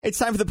It's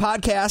time for the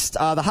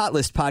podcast, the Hot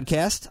List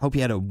podcast. Hope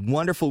you had a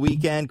wonderful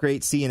weekend.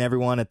 Great seeing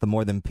everyone at the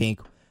More Than Pink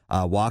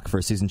walk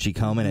for Susan G.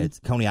 Komen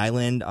at Coney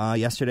Island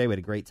yesterday. We had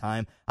a great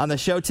time. On the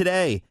show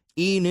today,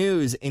 E!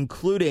 News,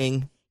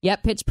 including...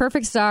 Yep, Pitch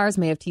Perfect stars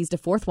may have teased a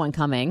fourth one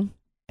coming.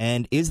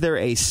 And is there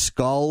a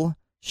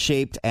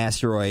skull-shaped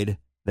asteroid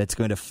that's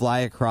going to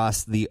fly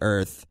across the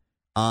Earth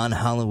on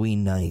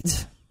Halloween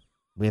night?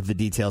 We have the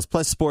details.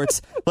 Plus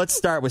sports. Let's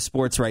start with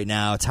sports right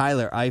now.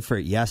 Tyler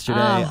Eifert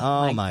yesterday.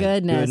 Oh my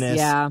goodness.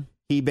 Yeah.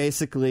 He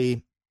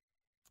basically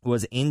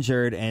was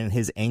injured and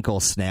his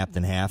ankle snapped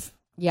in half.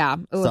 Yeah.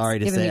 Ooh, Sorry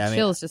to say. It's giving me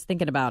chills just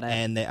thinking about it.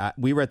 And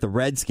we were at the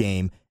Reds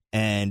game,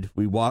 and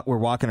we're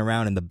walking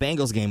around, and the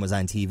Bengals game was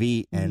on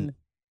TV, and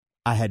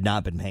I had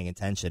not been paying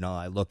attention.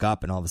 I look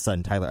up, and all of a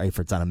sudden, Tyler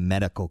Eifert's on a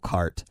medical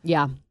cart.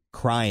 Yeah.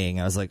 Crying.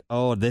 I was like,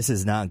 oh, this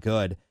is not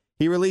good.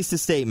 He released a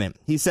statement.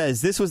 He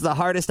says, "This was the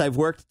hardest I've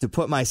worked to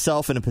put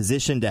myself in a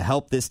position to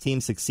help this team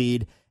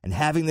succeed, and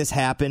having this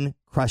happen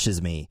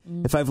crushes me.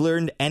 If I've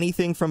learned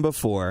anything from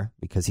before,"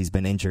 because he's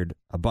been injured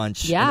a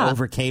bunch and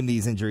overcame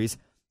these injuries,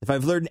 "if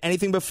I've learned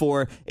anything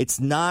before, it's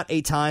not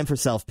a time for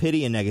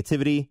self-pity and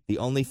negativity. The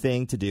only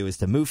thing to do is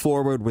to move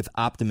forward with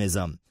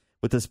optimism.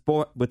 With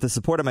the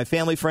support of my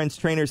family, friends,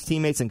 trainers,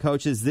 teammates, and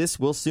coaches, this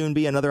will soon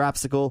be another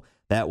obstacle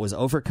that was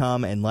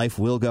overcome, and life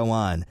will go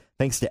on.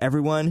 Thanks to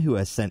everyone who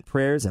has sent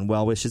prayers and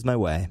well wishes my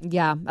way."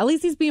 Yeah, at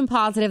least he's being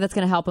positive. That's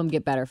going to help him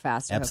get better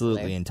faster.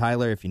 Absolutely. Hopefully. And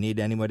Tyler, if you need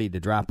anybody to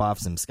drop off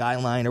some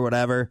Skyline or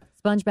whatever,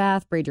 sponge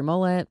bath, braid your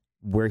mullet,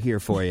 we're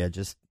here for you.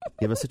 Just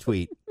give us a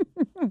tweet.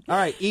 All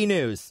right, E!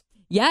 News.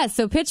 Yeah,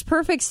 so Pitch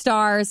Perfect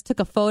stars took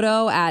a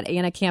photo at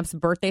Anna Camp's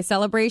birthday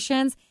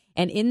celebrations.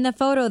 And in the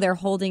photo, they're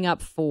holding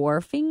up 4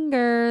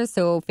 fingers.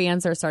 So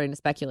fans are starting to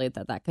speculate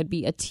that could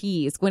be a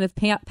tease. Gwyneth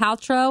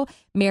Paltrow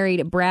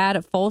married Brad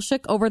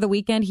Falchuk over the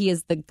weekend. He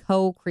is the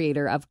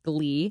co-creator of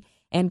Glee.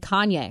 And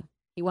Kanye,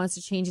 he wants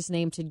to change his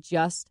name to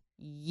just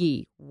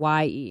Ye,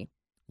 Y-E.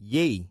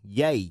 Yay,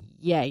 yay.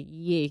 Yeah,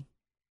 Ye.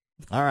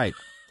 All right.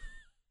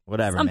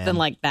 Whatever, Something man.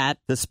 like that.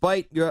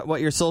 Despite what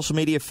your social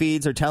media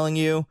feeds are telling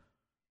you,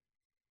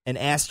 an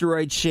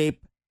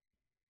asteroid-shaped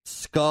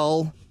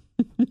skull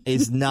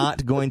is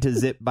not going to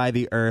zip by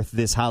the Earth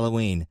this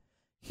Halloween.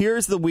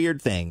 Here's the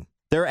weird thing.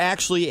 There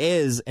actually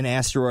is an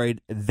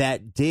asteroid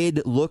that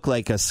did look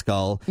like a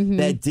skull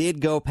that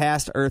did go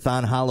past Earth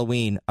on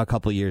Halloween a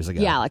couple years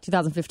ago. Yeah, like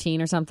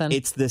 2015 or something.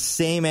 It's the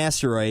same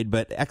asteroid,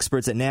 but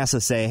experts at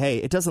NASA say, hey,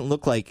 it doesn't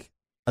look like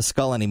a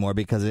skull anymore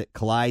because it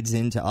collides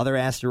into other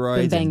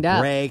asteroids and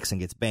breaks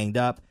and gets banged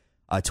up.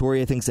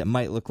 Toria thinks it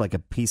might look like a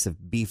piece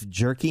of beef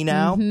jerky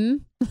now.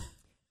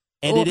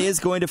 And it is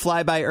going to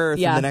fly by Earth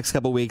in the next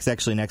couple weeks,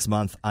 actually next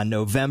month, on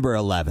November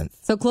 11th.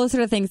 So closer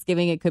to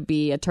Thanksgiving, it could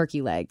be a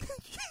turkey leg.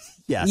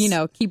 Yes. You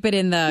know, keep it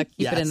in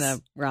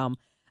the realm.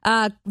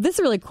 This is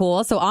really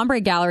cool. So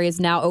Ombre Gallery is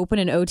now open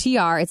in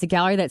OTR. It's a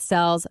gallery that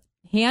sells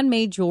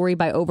handmade jewelry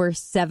by over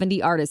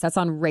 70 artists. That's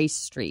on Race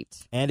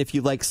Street. And if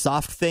you like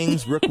soft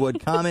things, Rookwood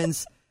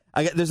Commons.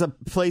 There's a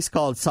place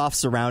called Soft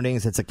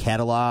Surroundings. It's a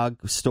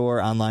catalog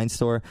store, online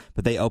store,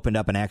 but they opened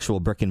up an actual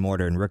brick and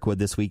mortar in Rookwood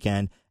this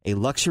weekend. A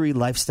luxury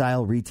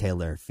lifestyle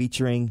retailer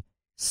featuring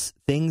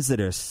things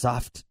that are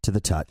soft to the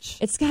touch.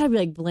 It's got to be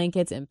like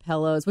blankets and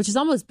pillows, which is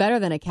almost better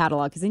than a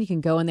catalog because then you can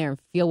go in there and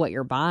feel what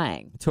you're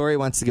buying. Tori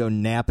wants to go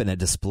nap in a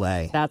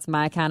display. That's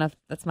my kind of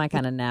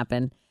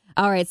napping.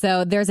 All right,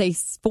 so there's a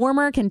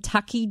former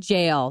Kentucky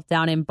jail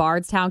down in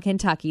Bardstown,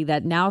 Kentucky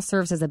that now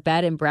serves as a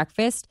bed and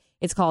breakfast.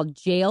 It's called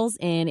Jails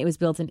Inn. It was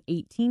built in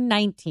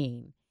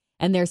 1819.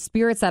 And there's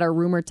spirits that are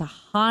rumored to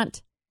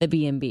haunt the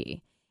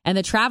B&B. And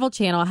the Travel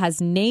Channel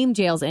has named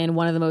Jails Inn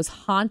one of the most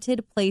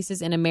haunted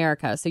places in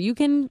America. So you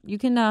can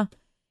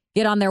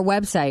get on their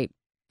website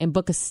and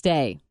book a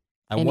stay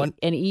and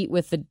eat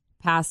with the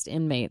past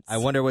inmates. I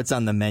wonder what's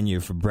on the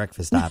menu for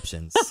breakfast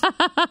options.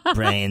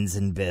 Brains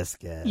and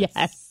biscuits.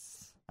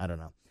 Yes. I don't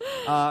know.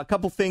 A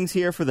couple things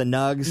here for the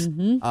Nugs.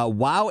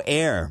 Wow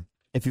Air.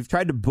 If you've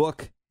tried to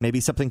book maybe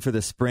something for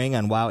the spring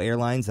on WOW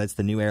Airlines. That's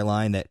the new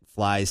airline that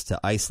flies to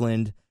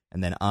Iceland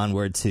and then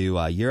onward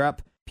to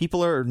Europe.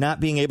 People are not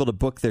being able to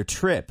book their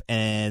trip,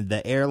 and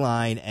the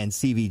airline and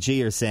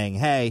CVG are saying,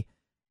 hey,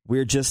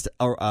 we're just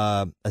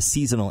a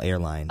seasonal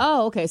airline.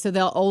 Oh, okay. So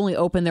they'll only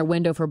open their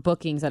window for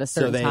bookings at a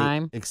certain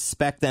time. So they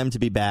expect them to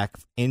be back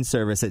in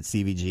service at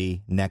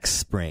CVG next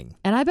spring.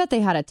 And I bet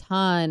they had a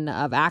ton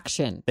of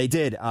action. They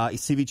did.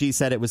 CVG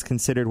said it was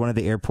considered one of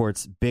the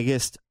airport's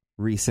biggest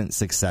recent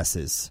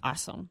successes.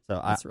 Awesome.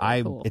 So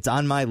really cool. It's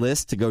on my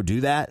list to go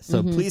do that.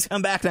 So please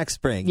come back next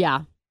spring.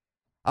 Yeah.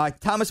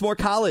 Thomas More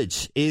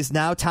College is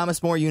now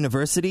Thomas More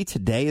University.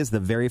 Today is the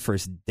very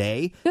first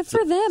day. Good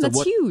for them.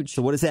 That's huge.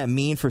 So what does that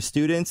mean for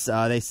students?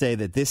 They say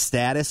that this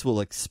status will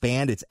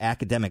expand its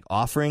academic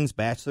offerings,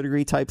 bachelor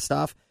degree type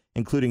stuff,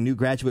 including new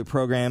graduate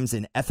programs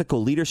in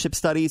ethical leadership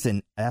studies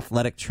and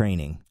athletic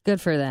training.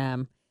 Good for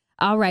them.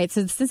 All right.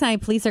 So the Cincinnati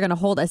police are going to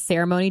hold a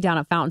ceremony down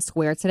at Fountain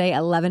Square today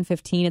at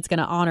 11:15. It's going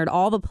to honor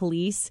all the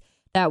police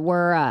that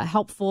were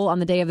helpful on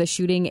the day of the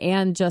shooting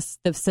and just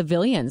the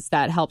civilians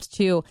that helped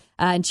too.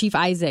 And Chief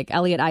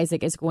Elliot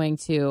Isaac is going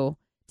to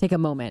take a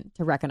moment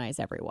to recognize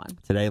everyone.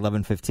 Today,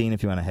 11:15,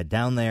 if you want to head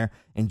down there.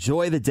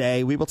 Enjoy the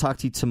day. We will talk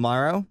to you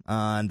tomorrow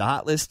on the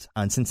Hot List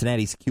on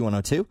Cincinnati's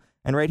Q102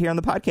 and right here on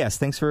the podcast.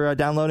 Thanks for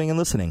downloading and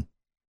listening.